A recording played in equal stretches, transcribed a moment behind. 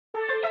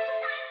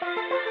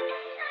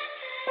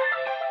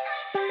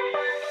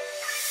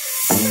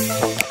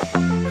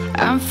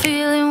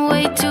feeling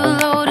way too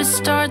low to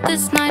start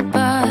this night,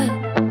 but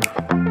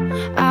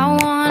I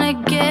wanna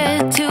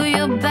get to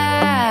your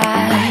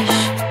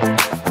bash.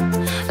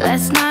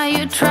 Last night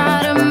you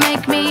tried to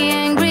make me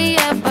angry,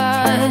 yeah,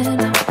 but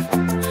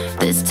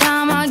this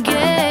time I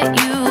get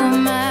you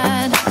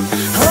mad.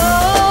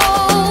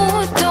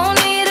 Oh, don't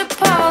need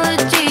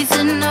apologies,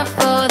 enough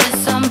for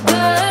this, I'm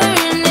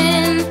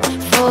burning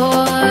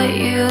for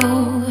you.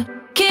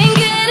 Can't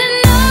get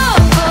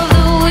enough of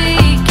the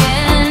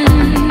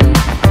weekend.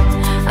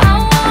 I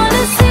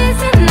wanna seize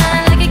the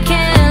night like I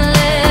can't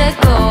let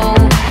go.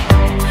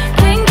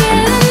 Can't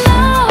get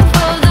enough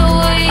of the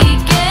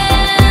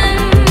weekend.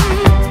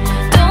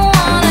 Don't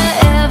wanna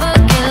ever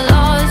get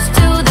lost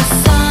to the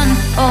sun,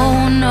 oh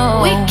no.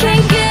 We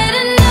can't get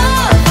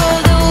enough of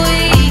the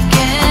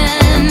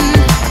weekend.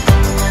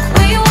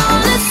 We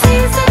wanna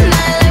seize the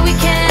night like we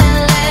can't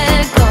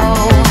let go.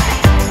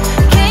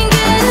 Can't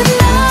get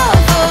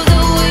enough of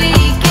the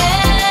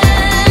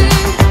weekend.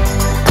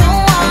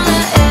 Don't wanna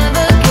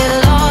ever get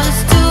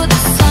lost to the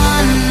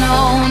sun, no,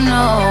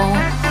 no.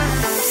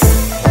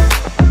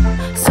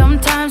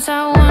 Sometimes I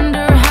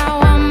wonder how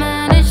I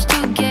managed to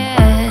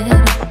get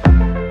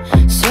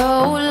so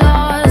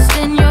lost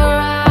in your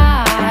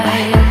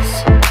eyes.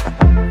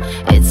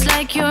 It's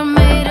like you're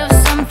made of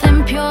something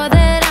pure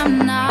that I'm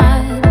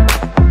not,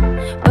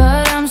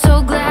 but I'm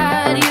so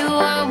glad you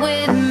are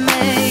with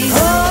me.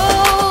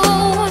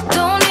 Oh,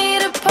 don't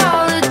need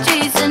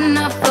apologies,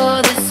 enough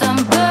for this, I'm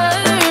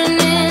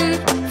burning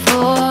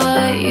for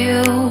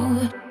you.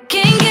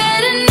 Can't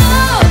get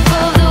enough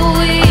of the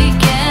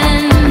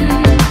weekend.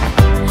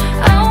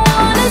 I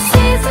wanna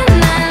seize the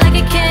night like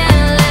I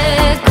can't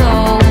let go.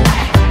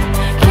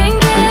 Can't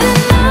get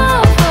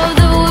enough of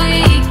the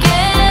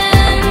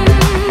weekend.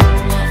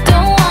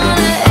 Don't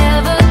wanna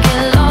ever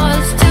get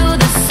lost to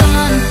the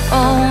sun,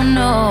 oh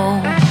no.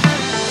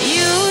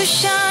 You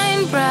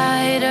shine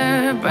brighter,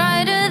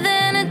 brighter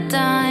than a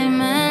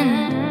diamond.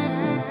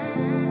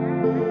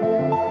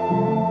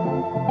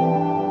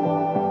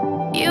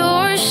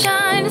 Your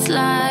shine is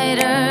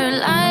lighter,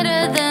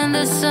 lighter than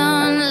the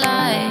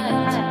sunlight.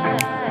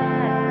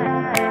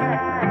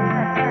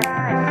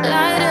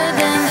 Lighter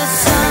than the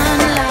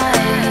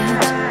sunlight.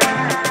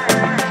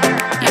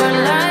 You're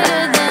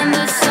lighter than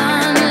the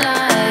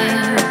sunlight.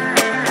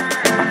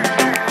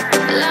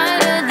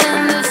 Lighter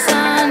than the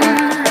sun.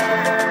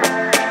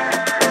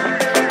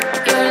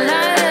 You're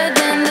lighter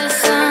than the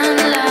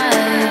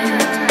sunlight.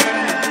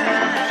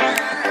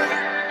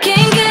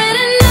 Can't get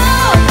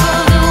enough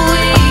of the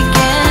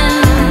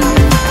weekend.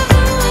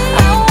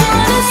 I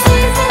wanna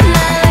seize the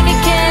night like I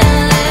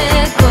can't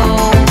let go.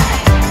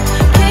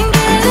 Can't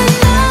get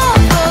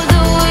enough of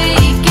the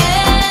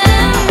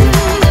weekend.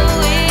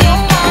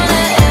 Don't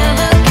wanna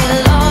ever get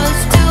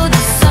lost to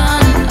the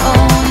sun,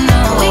 oh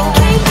no. We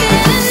can't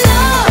get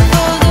enough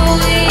of the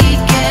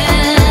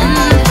weekend.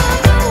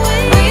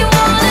 We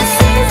wanna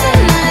seize the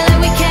night like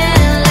we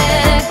can't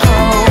let go.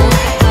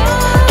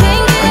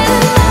 Can't get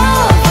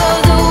enough of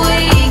the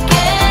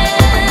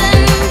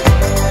weekend.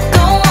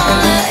 Don't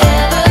wanna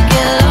ever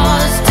get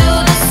lost to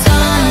the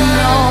sun,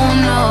 no,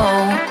 no.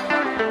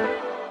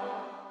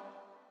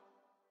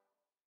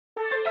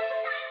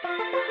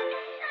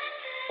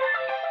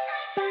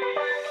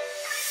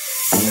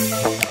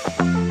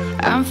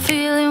 I'm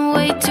feeling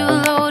way too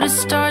low to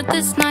start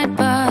this night,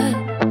 but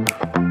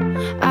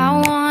I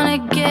wanna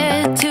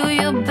get to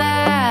your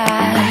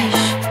bash.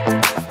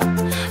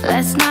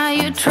 Last night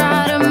you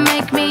tried to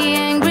make me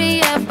angry,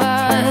 yeah,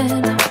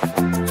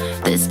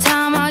 but this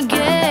time I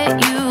get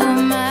you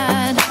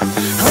mad.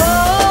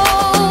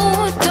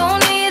 Oh,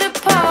 don't need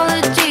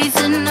apologies,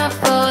 enough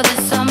for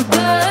this, I'm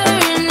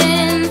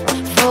burning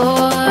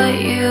for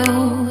you.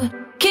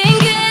 Can't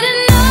get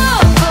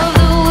enough of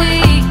the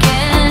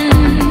weekend.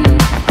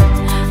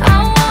 I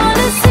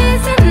wanna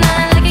seize the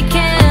night like I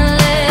can't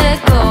let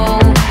go.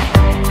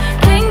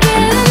 Can't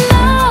get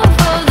enough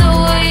of the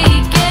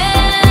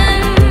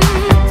weekend.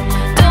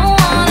 Don't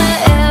wanna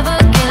ever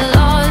get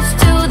lost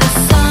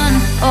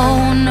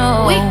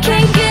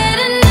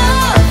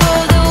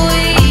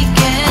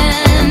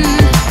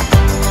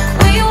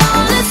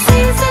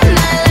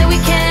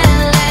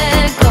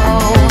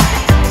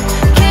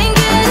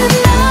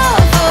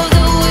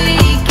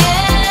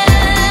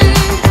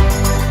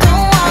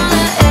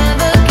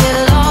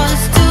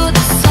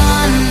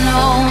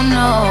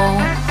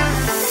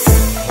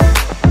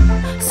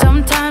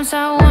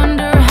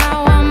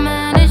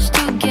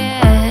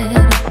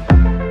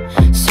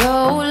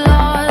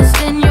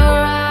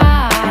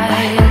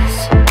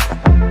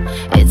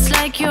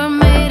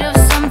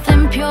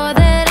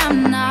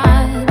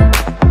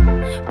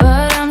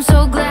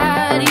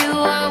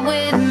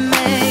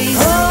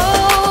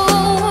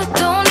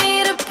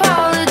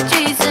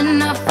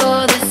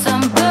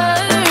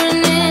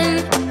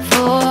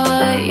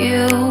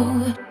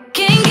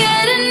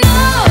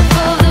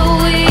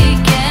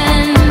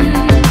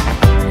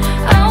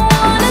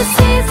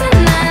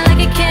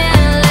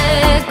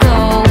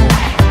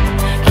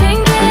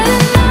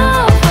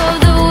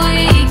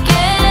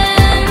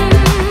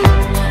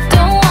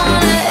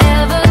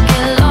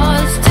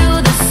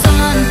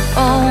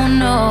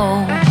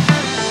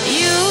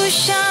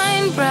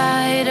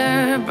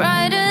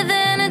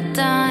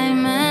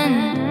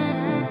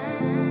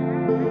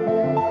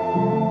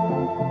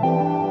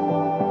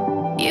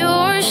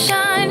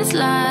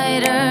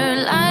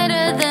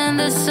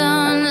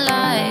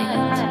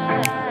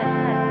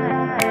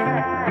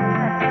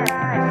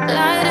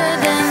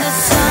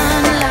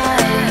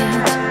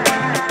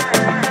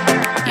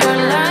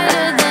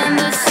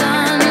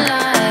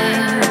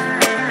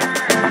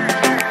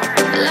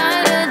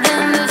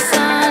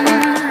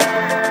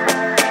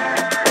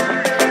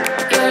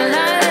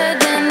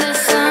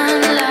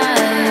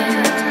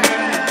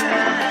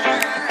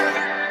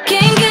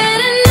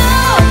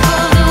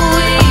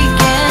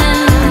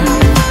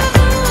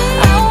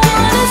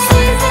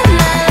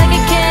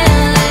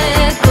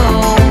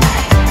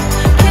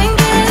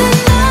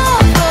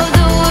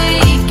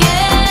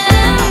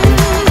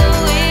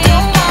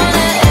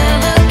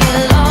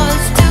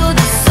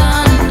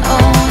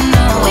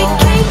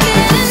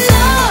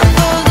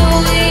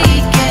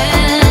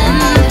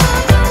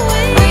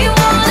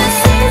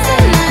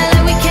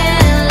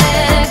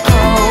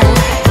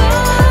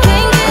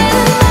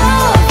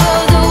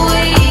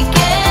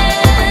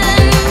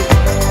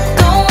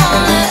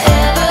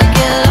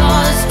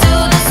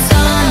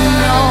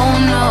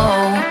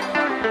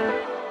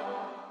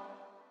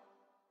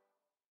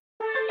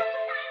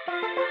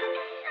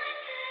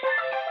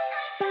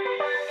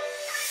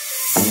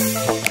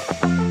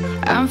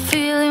I'm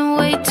feeling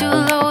way too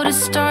low to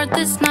start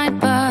this night.